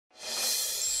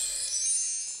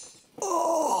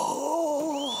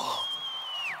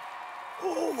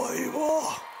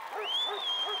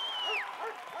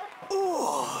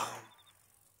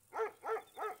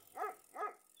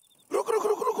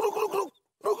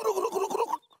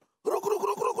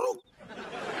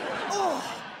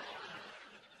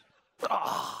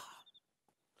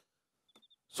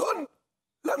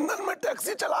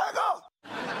AC चलाएगा?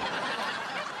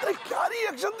 अरे क्या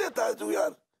रिएक्शन देता है तू यार,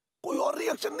 कोई और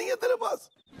रिएक्शन नहीं है तेरे पास?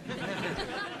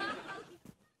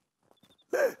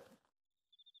 ले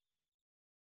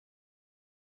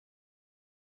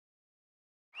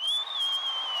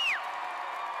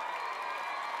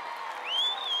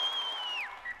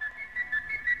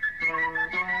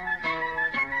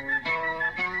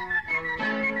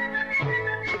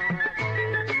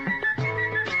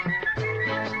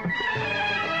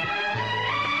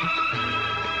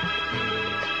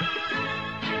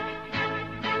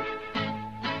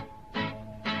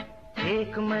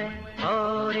एक मैं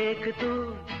और एक तू,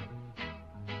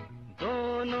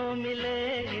 दोनों मिले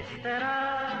इस तरह।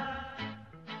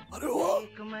 अरे वाह,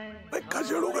 मैं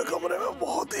खजेड़ू के कमरे में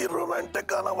बहुत ही रोमांटिक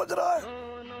गाना बज रहा है।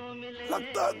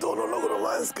 लगता है दोनों लोग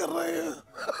रोमांस कर रहे हैं।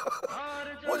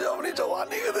 मुझे अपनी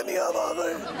जवानी के दिन याद आ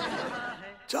गए।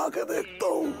 जाके देखता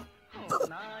हूँ।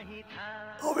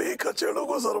 अभी खजेड़ू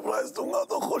को सरप्राइज दूंगा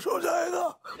तो खुश हो जाएगा,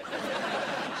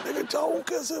 लेकिन जाऊं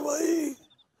कैसे भाई?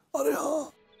 अरे हाँ,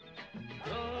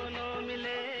 दोनों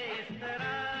मिले इस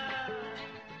तरह,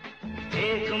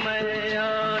 एक मैं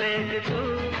और एक तू,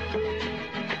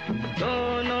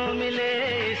 दोनों मिले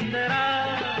इस तरह।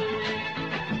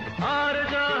 और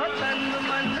जो तन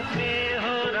मन में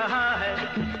हो रहा है,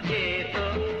 ये तो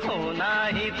होना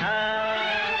ही था।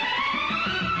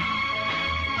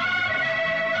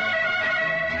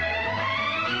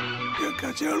 ये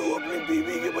खजेड़ू अपनी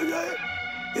बीवी के बजाय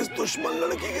इस दुश्मन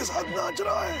लड़की के साथ नाच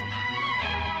रहा है।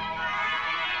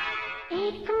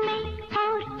 एक मैं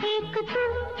और एक तू,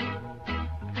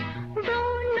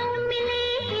 दोनों मिले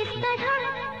इस तरह।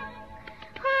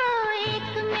 हो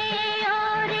एक मैं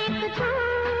और एक तू,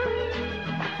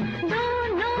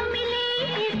 दोनों मिले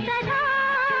इस तरह।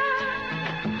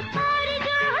 और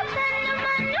जो तन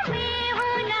मन में हो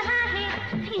रहा है,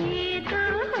 ये तो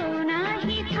होना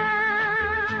ही था।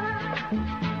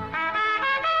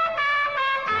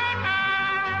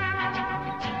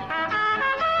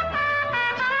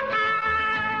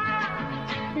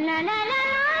 La la la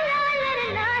la la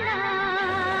la la la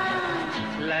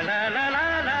la la la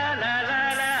la la la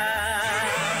la।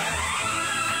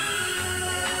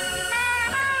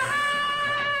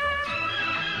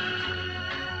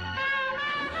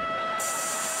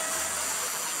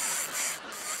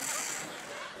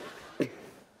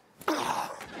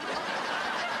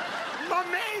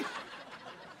 Mummy,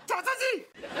 चाचा जी,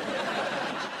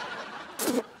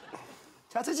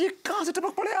 चाचा जी कहाँ से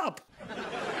टपक पड़े आप?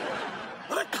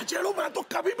 अरे खजेड़ू, मैं तो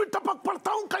कभी भी टपक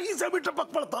पड़ता हूँ, कहीं से भी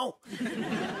टपक पड़ता हूँ।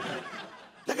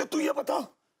 लेकिन तू ये बता,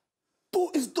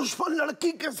 तू इस दुश्मन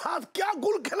लड़की के साथ क्या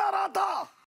गुल खिला रहा था?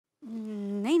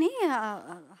 नहीं नहीं,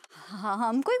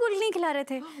 हम कोई गुल नहीं खिला रहे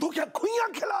थे। तू क्या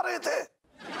खुइयां खिला रहे थे?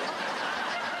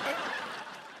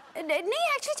 नहीं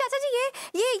एक्चुअली चाचा जी,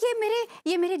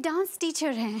 ये मेरे डांस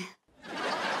टीचर हैं।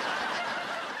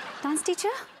 डांस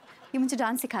टीचर, ये मुझे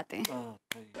डांस सिखाते हैं।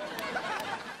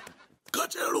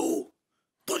 खजेड़ू,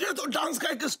 तुझे तो डांस का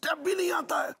एक स्टेप भी नहीं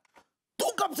आता है। तू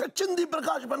कब से चिंदी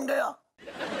प्रकाश बन गया?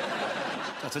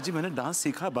 चाचा जी मैंने डांस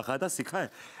सीखा, बाकायदा सीखा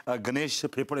है गणेश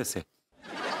फेफड़े से।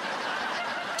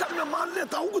 चल मैं मान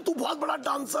लेता हूँ कि तू बहुत बड़ा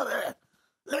डांसर है,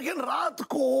 लेकिन रात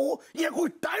को ये कोई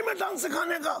टाइम है डांस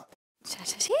सिखाने का?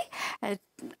 चाचा जी,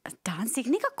 डांस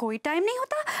सीखने का कोई टाइम नहीं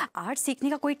होता। आर्ट सीखने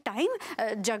का कोई टाइम,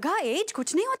 जगह, एज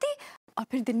कुछ नहीं होती। और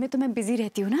फिर दिन में तो मैं बिजी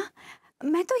रहती हूँ ना।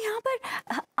 मैं तो यहाँ पर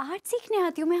आर्ट सीखने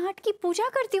आती हूँ, मैं आर्ट की पूजा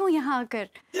करती हूँ यहाँ आकर।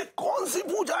 ये कौन सी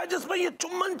पूजा है जिसमें ये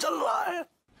चुम्बन चल रहा है?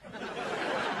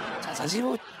 चाचा जी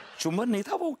वो चुम्बन नहीं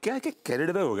था, वो क्या है कि कैरिड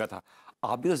अवे हो गया था।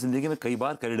 आप भी तो जिंदगी में कई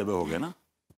बार कैरिड अवे हो गए ना।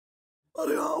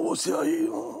 अरे हाँ, वो स्याही।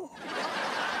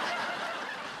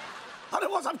 अरे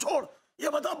वो सब छोड़, ये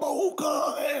बता बहू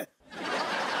कहाँ है?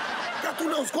 क्या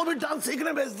तूने उसको भी डांस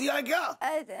सीखने भेज दिया है क्या?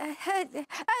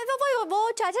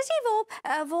 वो चाचा जी,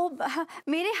 वो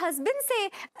मेरे हस्बैंड से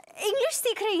इंग्लिश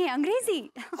सीख रही है, अंग्रेजी।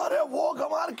 अरे वो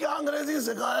गंवार क्या अंग्रेजी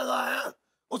सिखाएगा है?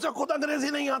 उसे खुद अंग्रेजी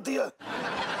नहीं आती है।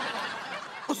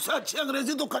 उससे अच्छी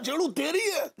अंग्रेजी तो खजेड़ू तेरी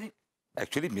है।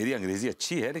 एक्चुअली मेरी अंग्रेजी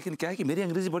अच्छी है, लेकिन क्या है कि मेरी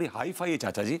अंग्रेजी बड़ी हाई फाई है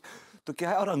चाचा जी। तो क्या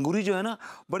है, और अंगूरी जो है ना,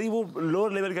 बड़ी वो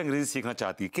लोअर लेवल की अंग्रेजी सीखना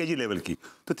चाहती है, केजी लेवल की।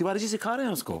 तो तिवारी जी सिखा रहे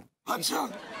हैं उसको। अच्छा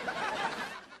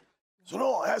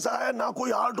सुनो, ऐसा है ना,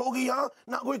 कोई आर्ट होगी यहाँ,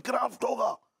 ना कोई क्राफ्ट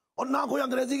होगा, और ना कोई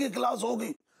अंग्रेजी की क्लास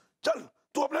होगी। चल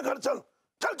तू अपने घर चल,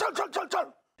 चल चल चल चल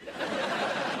चल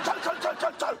चल चल चल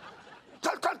चल चल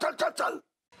चल चल चल चल चल।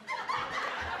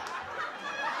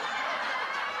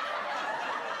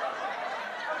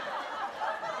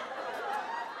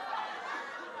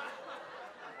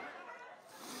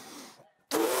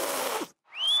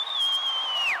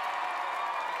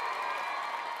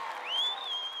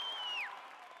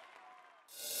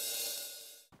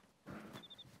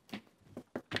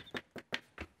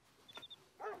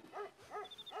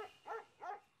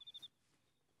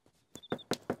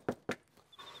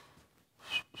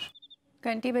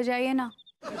 घंटी बजाइए ना।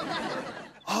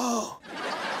 हाँ।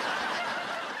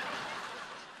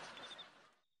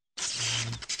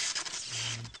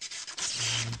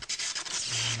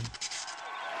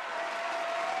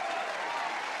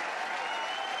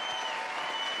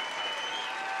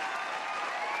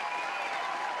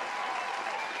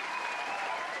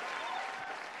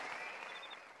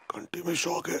 घंटी में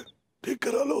शौक है, ठीक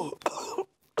करा लो।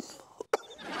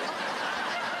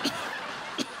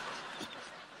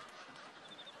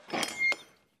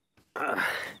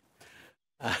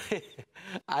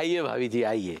 आइए भाभी जी,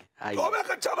 आइए आइए। तो मैं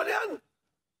कच्चा बनियान,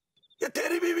 ये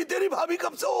तेरी बीवी तेरी भाभी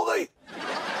कब से हो गई?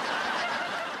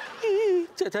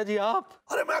 चाचा जी आप?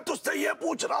 अरे मैं तुझसे ये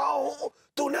पूछ रहा हूँ,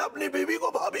 तूने अपनी बीवी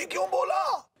को भाभी क्यों बोला?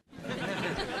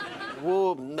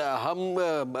 वो हम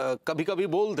कभी कभी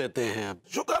बोल देते हैं।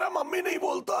 शुक्र है मम्मी नहीं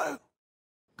बोलता है।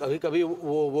 कभी कभी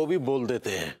वो भी बोल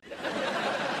देते हैं।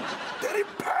 तेरी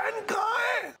बहन कहाँ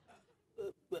है?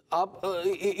 आप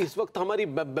इस वक्त हमारी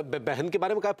बहन के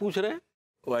बारे में क्या पूछ रहे हैं?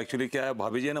 वो एक्चुअली क्या है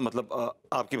भाभी जी है ना, मतलब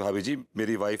आपकी भाभी जी,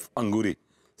 मेरी वाइफ अंगूरी,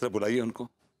 सर बुलाइए उनको।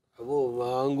 वो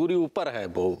अंगूरी ऊपर है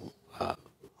वो। हाँ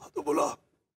तो बुला।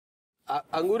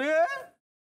 अंगूरी।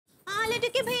 हाँ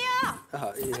लटके भैया,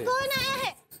 कौन आया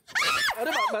है?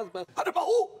 अरे बस। अरे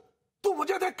बहू, तू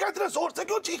मुझे देख के इतने जोर से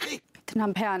क्यों चीखी? इतना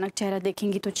भयानक चेहरा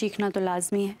देखेंगी तो चीखना तो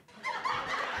लाजमी है।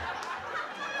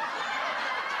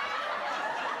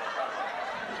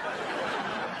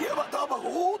 ये बता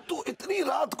बहू, तू इतनी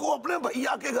रात को अपने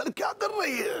भैया के घर क्या कर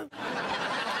रही है?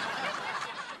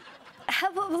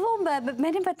 वो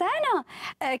मैंने बताया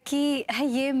ना कि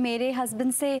ये मेरे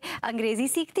हस्बैंड से अंग्रेजी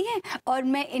सीखती हैं और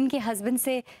मैं इनके हस्बैंड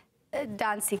से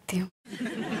डांस सीखती हूँ।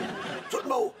 सुन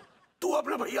बहू, तू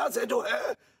अपने भैया से जो है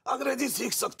अंग्रेजी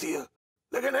सीख सकती है,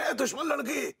 लेकिन है दुश्मन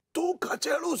लड़की, तू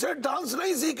खचेड़ू से डांस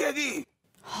नहीं सीखेगी।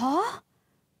 हाँ,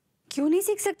 क्यों नहीं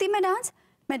सीख सकती मैं डांस?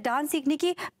 मैं डांस सीखने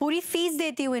की पूरी फीस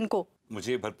देती हूँ इनको।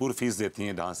 मुझे भरपूर फीस देती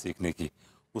हैं डांस सीखने की,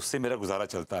 उससे मेरा गुजारा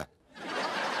चलता है।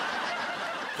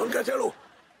 सुन खचेड़ू,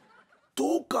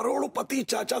 तू करोड़पति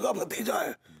चाचा का भतीजा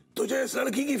है, तुझे इस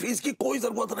लड़की की फीस की कोई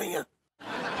जरूरत नहीं है।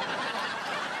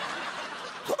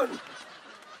 सुन,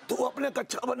 तू अपने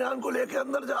कच्चा बनियान को लेके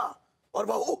अंदर जा, और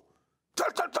बहू चल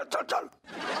चल चल चल चल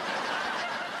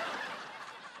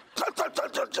चल चल चल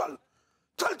चल चल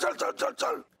चल चल चल चल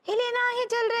चल। हिलेना ही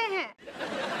चल रहे हैं।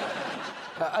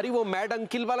 अरे वो मैड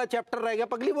अंकिल वाला चैप्टर रह गया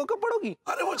पगली, वो कब पढ़ोगी?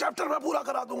 अरे वो चैप्टर मैं पूरा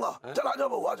करा दूंगा। चल आजा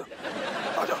बहू, आजा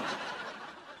आजा।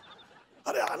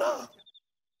 अरे आना।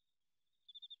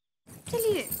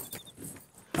 चलिए।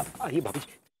 आइए भाभी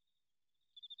जी।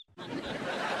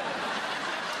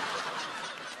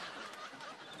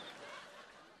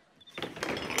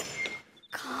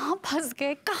 कहाँ फंस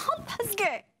गए, कहाँ फंस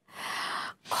गए?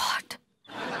 गॉड।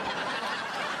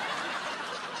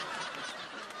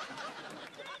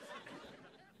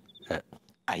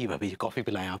 आइए भाभी जी, कॉफी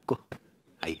पिलाएं आपको,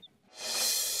 आइए।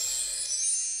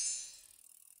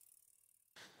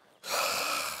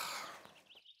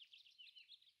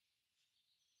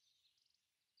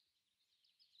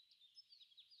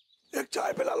 एक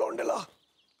चाय पिला लौंडेला।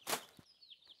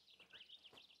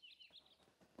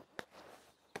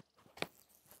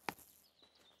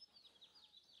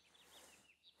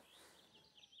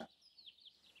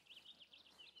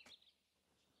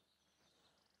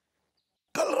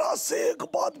 कल रात से एक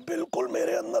बात बिल्कुल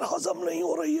मेरे अंदर हजम नहीं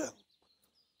हो रही है।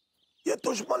 ये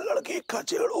दुश्मन लड़की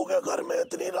खचेड़ू के घर में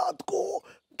इतनी रात को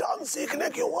डांस सीखने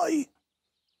क्यों आई?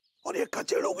 और ये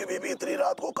खचेड़ू की बीवी इतनी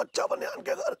रात को कच्चा बनियान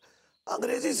के घर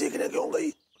अंग्रेजी सीखने क्यों गई?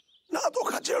 ना तो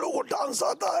खचेड़ू को डांस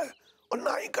आता है और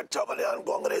ना ही कच्चा बनियान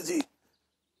को अंग्रेजी।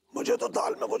 मुझे तो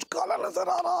दाल में कुछ काला नजर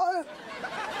आ रहा है।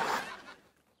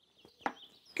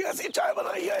 कैसी चाय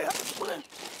बनाई है यार तुमने?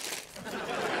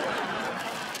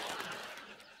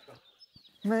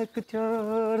 मैं कुछ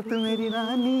और, तू मेरी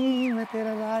रानी, मैं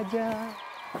तेरा राजा,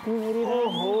 तू मेरी रानी।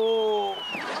 ओहो,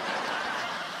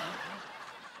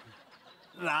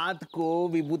 रात को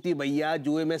विभूति भैया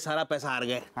जुए में सारा पैसा हार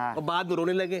गए। हाँ। और बाद में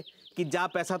रोने लगे कि जा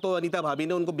पैसा तो अनीता भाभी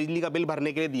ने उनको बिजली का बिल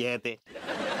भरने के लिए दिए थे।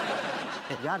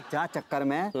 यार जा चक्कर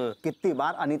में कितनी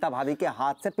बार अनीता भाभी के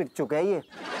हाथ से पिट चुके हैं ये।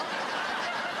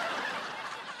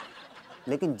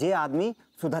 लेकिन जे आदमी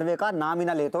सुधरवे का नाम ही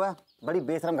ना लेते है, बड़ी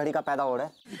बेशरम घड़ी का पैदा हो रहा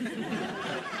है।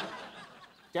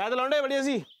 क्या तो लौंडे बढ़िया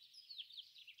सी।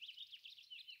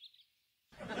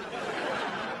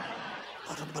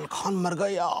 अरे मलखान मर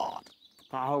गए यार।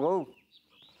 कहाँ हो गो?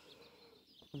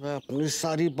 मैं अपनी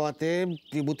सारी बातें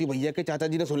विभूति भैया के चाचा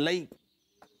जी ने सुन ली।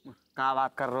 क्या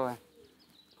बात कर रहे हो?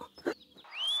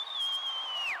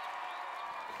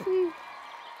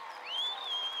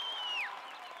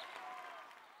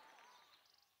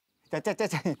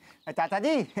 चाचा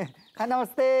जी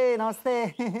नमस्ते नमस्ते।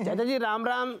 चाचा जी राम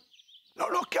राम।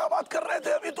 लोग क्या बात कर रहे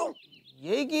थे अभी तुम?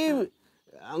 यही कि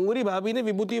अंगूरी भाभी ने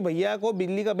विभूति भैया को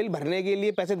बिजली का बिल भरने के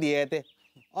लिए पैसे दिए थे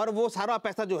और वो सारा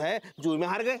पैसा जो है जुए में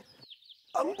हार गए।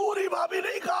 अंगूरी भाभी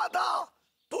नहीं कहा था,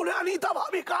 तूने अनीता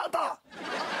भाभी कहा था।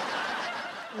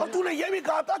 और तूने ये भी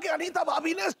कहा था कि अनीता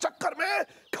भाभी ने इस चक्कर में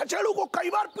खचेड़ू को कई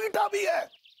बार पीटा भी है।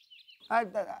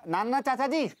 ना चाचा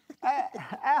जी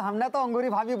हमने तो अंगूरी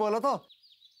भाभी बोलो तो,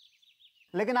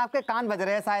 लेकिन आपके कान बज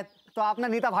रहे हैं शायद, तो आपने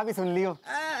नीता भाभी सुन लियो।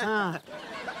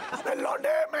 अबे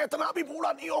लौंडे, मैं इतना भी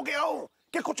बूढ़ा नहीं हो गया हूँ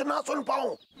कि कुछ ना सुन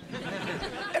पाऊं।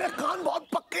 मेरे कान बहुत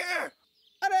पक्के हैं।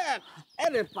 अरे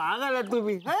अरे पागल है तू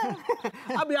भी है?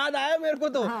 अब याद आया मेरे को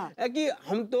तो कि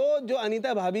हम तो जो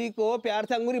अनीता भाभी को प्यार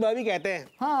से अंगूरी भाभी कहते हैं।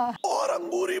 हाँ। और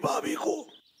अंगूरी भाभी को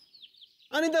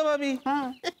अनीता भाभी।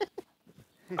 हाँ।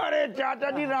 अरे चाचा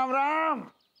जी राम राम।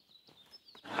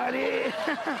 अरे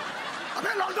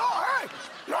अबे लौंडो है,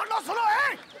 लौंडो सुनो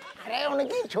है। अरे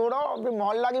उनकी छोड़ो, अभी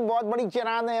मोहल्ला की बहुत बड़ी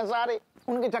चिरांद है सारे,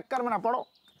 उनके चक्कर में ना पड़ो।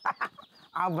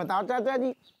 आप बताओ चाचा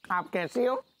जी, आप कैसे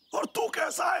हो? और तू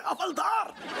कैसा है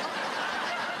हवलदार?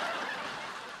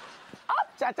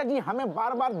 आप चाचा जी हमें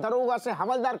बार बार दरोगा से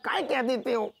हवलदार काहे कह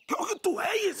देते हो? क्योंकि तू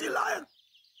है ही इसी लायक।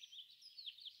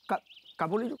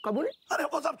 कबूली? अरे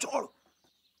वो सब छोड़,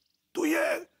 तू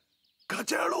ये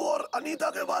खचेड़ू और अनीता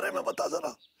के बारे में बता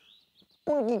जरा।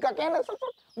 उनकी का कहना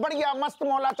ससुर, बढ़िया मस्त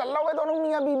मौला चल रहा है दोनों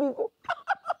मियां बीबी को।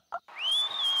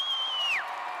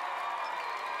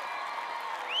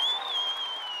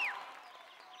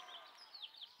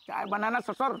 चाय बनाना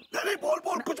ससुर। नहीं बोल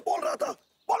बोल, कुछ बोल रहा था।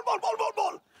 बोल बोल बोल बोल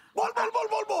बोल बोल बोल बोल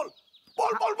बोल बोल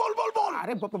बोल बोल बोल बोल बोल।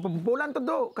 अरे बोला तो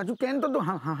दो, कजू कहन तो दो।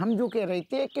 हम जो कह रहे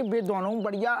थे कि वे दोनों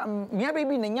बढ़िया मियां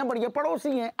बीबी नहीं है, बढ़िया पड़ोसी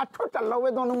हैं, अच्छा चल रहा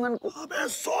है दोनों को। अबे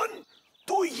सुन,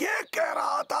 तू ये कह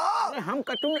रहा था? अरे हम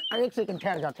कटू, एक सेकंड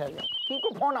ठहर जा। ठीक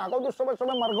है, फोन आ गया जो सुबह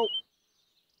सुबह मर गो।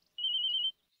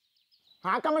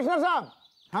 हाँ कमिश्नर साहब,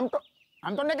 हम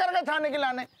तो निकल गए थाने के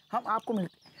लाने, हम आपको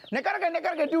मिलते निकल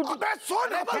गए ड्यूटी। अबे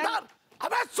सुन हवलदार,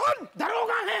 अबे सुन,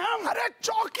 दरोगा हैं हम। अरे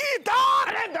चौकीदार,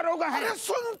 अरे दरोगा हैं। अरे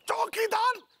सुन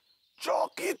चौकीदार,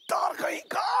 चौकीदार कहीं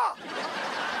का।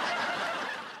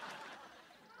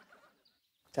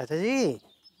 चाचा जी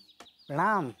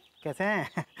प्रणाम, कैसे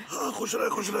हैं? हाँ खुश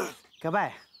रहे। कब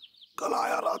आए? कल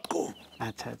आया रात को।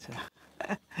 अच्छा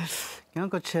क्यों,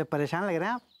 कुछ परेशान लग रहे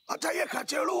हैं आप? अच्छा, ये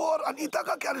खचेड़ू और अनीता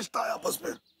का क्या रिश्ता है आपस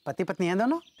में? पति पत्नी हैं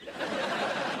दोनों?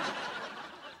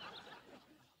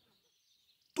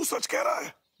 तू सच कह रहा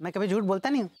है? मैं कभी झूठ बोलता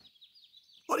नहीं हूँ।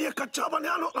 और ये कच्चा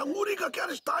बनियान और अंगूरी का क्या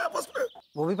रिश्ता है आपस में?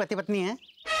 वो भी पति पत्नी हैं।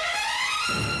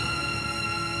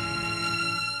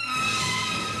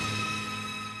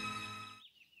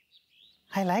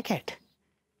 I like it.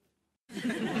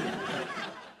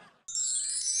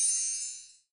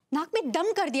 नाक में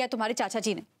दम कर दिया तुम्हारे चाचा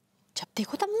जी ने, जब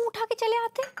देखो तब मुंह उठा के चले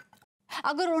आते।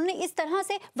 अगर उन्होंने इस तरह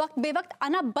से वक्त बेवक्त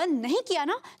आना बंद नहीं किया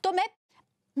ना, तो मैं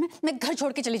घर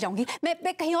छोड़ के चली जाऊंगी।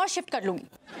 मैं कहीं और शिफ्ट कर लूंगी।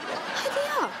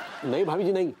 नहीं भाभी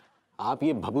जी नहीं, आप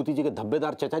ये भभूति जी के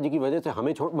धब्बेदार चाचा जी की वजह से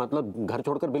हमें मतलब घर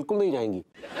छोड़कर बिल्कुल नहीं जाएंगी,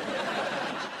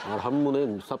 और हम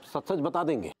उन्हें सब सच बता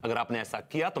देंगे। अगर आपने ऐसा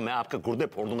किया तो मैं आपके गुर्दे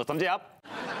फोड़ दूंगा, समझे आप?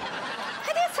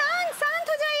 अरे शांत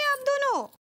हो जाइए आप दोनों,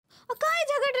 और काहे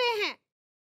झगड़ रहे हैं?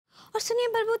 और सुनिए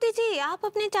विभूति जी, आप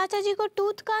अपने चाचा जी को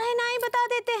टूथ काहे ना ही बता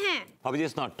देते हैं? भाभी,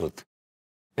 it's not truth,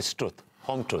 its truth,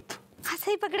 home truth. हाँ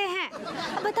सही पकड़े हैं,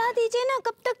 अब बता दीजिए ना,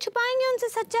 कब तक छुपाएंगे उनसे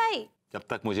सच्चाई? जब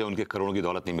तक मुझे उनके करोड़ों की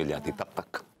दौलत नहीं मिल जाती तब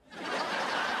तक।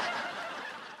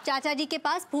 चाचा जी के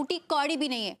पास फूटी कौड़ी भी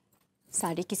नहीं है,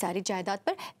 सारी की सारी जायदाद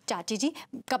पर चाची जी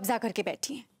कब्जा करके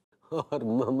बैठी हैं। और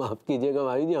माफ कीजिएगा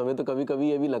भाई जी, हमें तो कभी कभी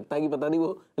ये भी लगता है कि पता नहीं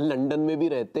वो लंदन में भी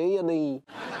रहते हैं या नहीं।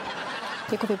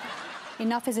 देखो बेबी,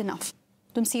 इनफ इज इनफ।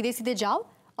 तुम सीधे सीधे जाओ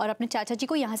और अपने चाचा जी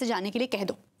को यहाँ से जाने के लिए कह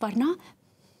दो, वरना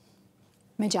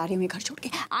मैं जा रही हूँ घर छोड़ के।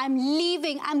 I am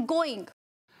leaving, I am going.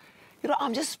 I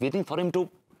am just waiting for him to,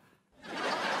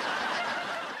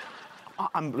 I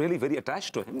am really very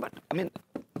attached to him, but I mean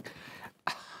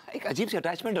एक अजीब सी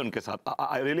अटैचमेंट है उनके साथ।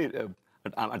 I really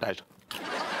I am attached.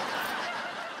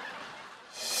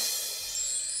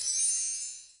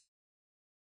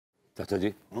 चाचा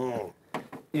जी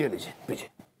ये लीजिए पीजिए।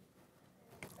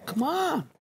 Come on।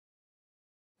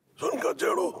 सुन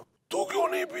खचेड़ू, तू क्यों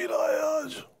नहीं पी रहा है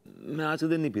आज? मैं आज के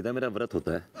दिन नहीं पीता, मेरा व्रत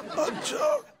होता है।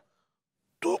 अच्छा,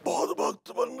 तू बहुत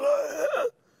भक्त बन रहा है।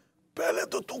 पहले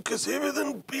तो तू किसी भी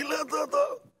दिन पी लेता था।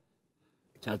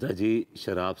 चाचा जी,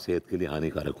 शराब सेहत के लिए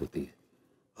हानिकारक होती है।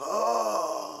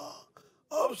 हाँ,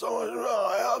 अब समझ में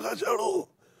आया खचेड़ू।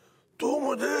 तू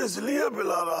मुझे इसलिए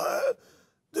पिला रहा है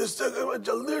जिससे कि मैं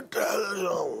जल्दी टहल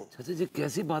जाऊं। चाचा जी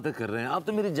कैसी बातें कर रहे हैं आप,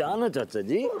 तो मेरी जान है चाचा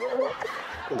जी।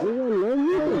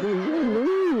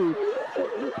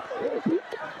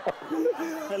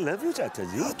 I love you चाचा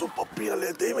जी। तू पप्पियां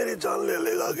लेते ही मेरी जान ले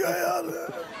लेगा क्या यार?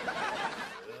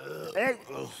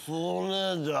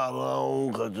 सोने जा रहा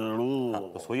हूँ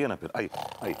खचड़ू। तो सोइए ना फिर। आई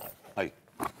आई आई आई।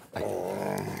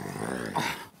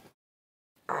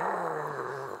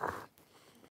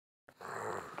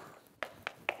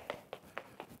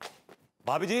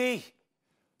 भाभी जी,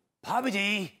 भाभी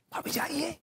जी, भाभी जी आइए।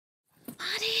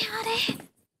 अरे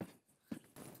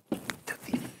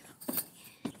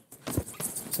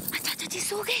चाचा जी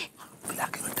सो गए। बुला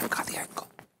के मैं धमका दिया इनको।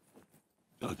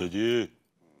 चाचा जी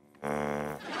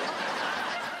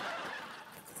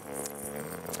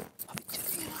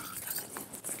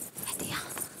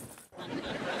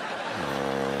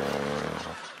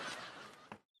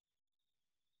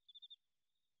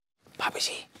भाभी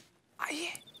जी आइए।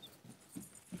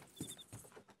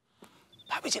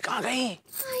 भाभी जी कहाँ गई?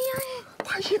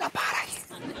 आइए ना बाहर आइए।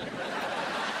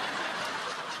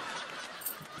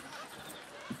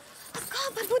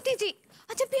 विभूति जी,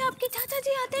 जब भी आपके चाचा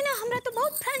जी आते हैं ना, हमरा तो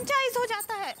बहुत फ्रेंचाइज हो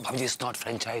जाता है। भाभी जी, it's not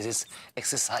franchise, it's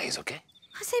exercise, okay?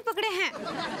 हंसे पकड़े हैं।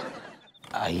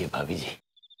 आइए भाभी जी।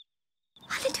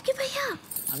 अरे टुकी भैया।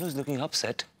 अनु is looking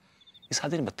upset। इस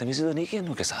आदमी ने बदतमीजी तो नहीं की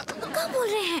अनु के साथ? क्या बोल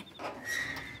रहे हैं?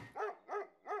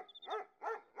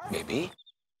 Baby,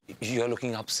 you are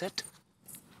looking upset।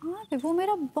 हाँ विभू,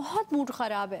 मेरा बहुत मूड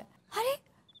खराब है। अरे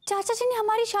चाचा जी ने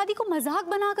हमारी शादी को मजाक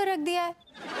बनाकर रख दिया है।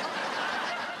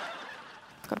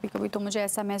 कभी कभी तो मुझे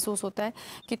ऐसा महसूस होता है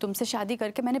कि तुमसे शादी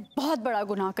करके मैंने बहुत बड़ा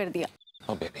गुनाह कर दिया।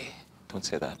 Oh baby, don't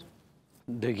say that।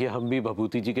 देखिए, हम भी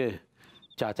विभूति जी के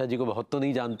चाचा जी को बहुत तो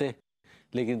नहीं जानते,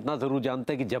 लेकिन इतना ज़रूर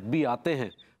जानते हैं कि जब भी आते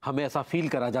हैं हमें ऐसा फील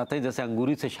करा जाता है जैसे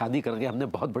अंगूरी से शादी करके हमने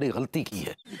बहुत बड़ी गलती की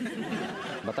है।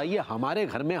 बताइए, हमारे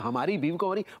घर में हमारी बीवी को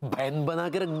हमारी बहन बना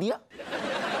के रख दिया।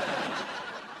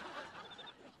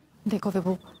 देखो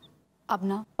विभू, अब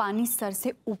ना पानी सर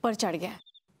से ऊपर चढ़ गया है।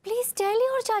 प्लीज टेल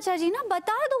योर चाचा जी ना,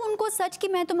 बता दो उनको सच कि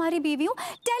मैं तुम्हारी बीवी हूँ।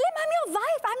 Tell him I am your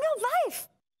wife, I am your wife.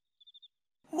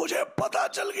 मुझे पता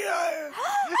चल गया है।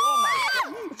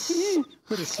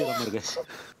 मेरे शेरा मर गए।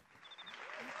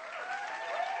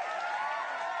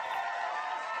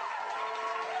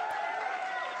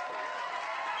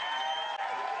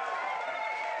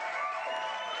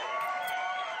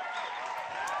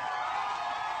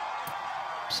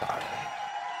 Sorry,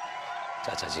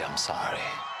 चाचा जी, I'm sorry।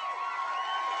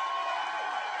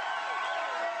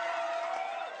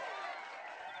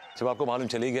 जब आपको मालूम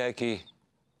चली गया है कि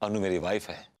अनु मेरी वाइफ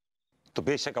है, तो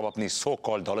बेशक आप अपनी सो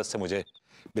कॉल्ड दौलत से मुझे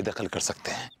बेदखल कर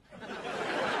सकते हैं,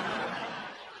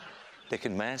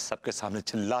 लेकिन मैं सबके सामने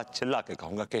चिल्ला चिल्ला के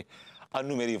कहूंगा कि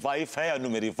अनु मेरी वाइफ है, अनु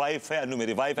मेरी वाइफ है, अनु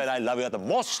मेरी वाइफ है, I love you the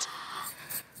most.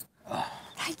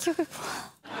 Thank you विभू।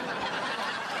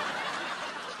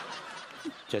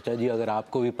 चाचा जी, अगर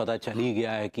आपको भी पता चल ही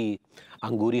गया है कि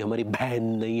अंगूरी हमारी बहन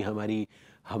नहीं, हमारी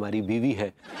बीवी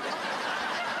है,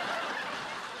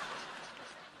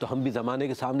 तो हम भी जमाने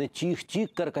के सामने चीख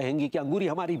चीख कर कहेंगे कि अंगूरी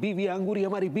हमारी बीवी है, अंगूरी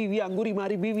हमारी बीवी है, अंगूरी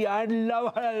हमारी बीवी है, I love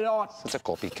her lot. It's a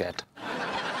copycat।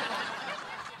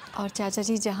 और चाचा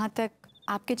जी, जहाँ तक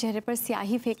आपके चेहरे पर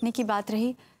स्याही फेंकने की बात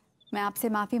रही, मैं आपसे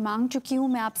माफ़ी मांग चुकी हूँ।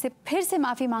 मैं आपसे फिर से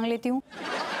माफ़ी मांग लेती हूँ।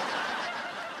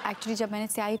 एक्चुअली जब मैंने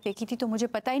स्याही फेंकी थी तो मुझे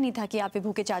पता ही नहीं था कि आप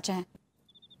विभू के चाचा हैं।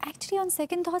 एक्चुअली ऑन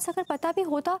सेकंड थॉट्स अगर पता भी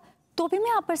होता तो भी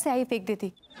मैं आप पर स्याही फेंक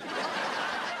देती,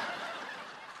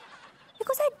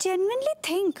 बिकॉज आई जेन्युइनली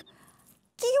थिंक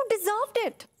कि you deserved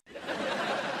it.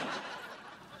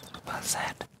 Well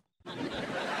said।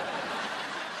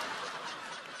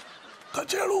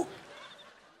 कचेड़ू,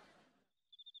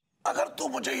 अगर तू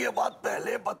मुझे ये बात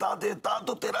पहले बता देता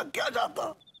तो तेरा क्या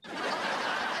जाता?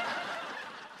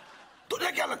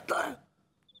 तुझे क्या लगता है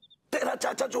तेरा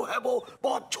चाचा जो है वो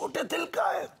बहुत छोटे दिल का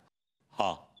है?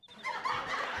 हाँ।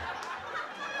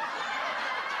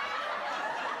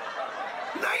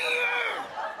 नहीं है।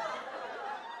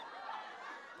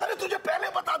 अरे तुझे पहले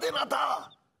बता देना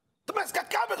था तो मैं इसका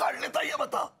क्या बिगाड़ लेता, ये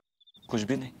बता। कुछ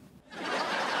भी नहीं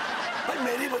भाई,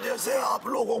 मेरी वजह से आप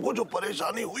लोगों को जो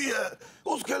परेशानी हुई है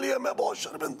उसके लिए मैं बहुत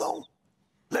शर्मिंदा हूं,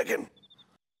 लेकिन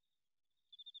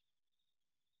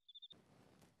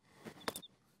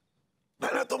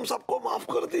मैंने तुम सबको माफ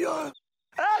कर दिया है।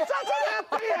 चाचा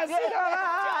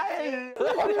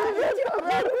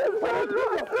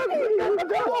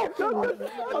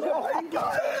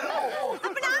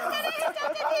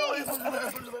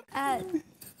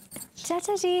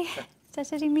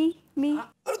जी मी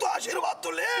अरे तो आशीर्वाद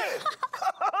तो ले।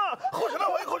 खुश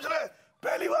रहो भाई, खुश रहे।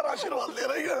 पहली बार आशीर्वाद ले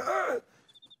रही है।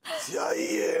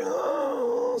 स्याही है,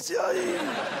 हाँ स्याही।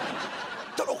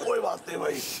 चलो कोई बात नहीं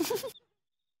भाई,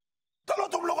 चलो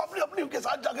तुम लोग अपनी अपनी के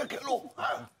साथ जाके खेलो।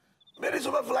 हाँ? मेरी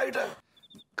सुबह फ्लाइट है।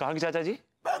 कहाँ की चाचा जी?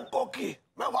 बैंकॉक की।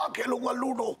 मैं वहां खेलूंगा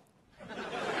लूडो।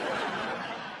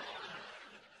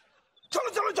 चलो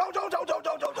चलो जाओ जाओ जाओ जाओ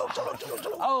जाओ जाओ जाओ चलो चलो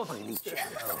चलो आओ भाई।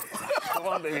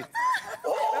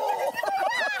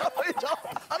 भाई जाओ।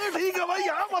 अरे ठीक है भाई,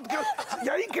 यहाँ मत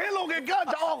खेलो, यही खेलोगे क्या?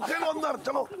 जाओ खेलो अंदर,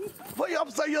 चलो भाई। अब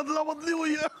सही अदला बदली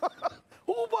हुई है,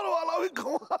 ऊपर वाला भी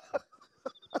खवा।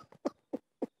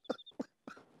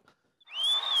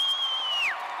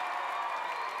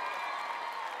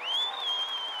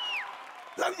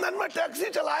 लंदन में टैक्सी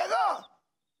चलाएगा?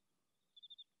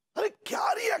 अरे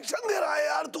क्या रिएक्शन दे रहा है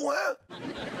यार तू? है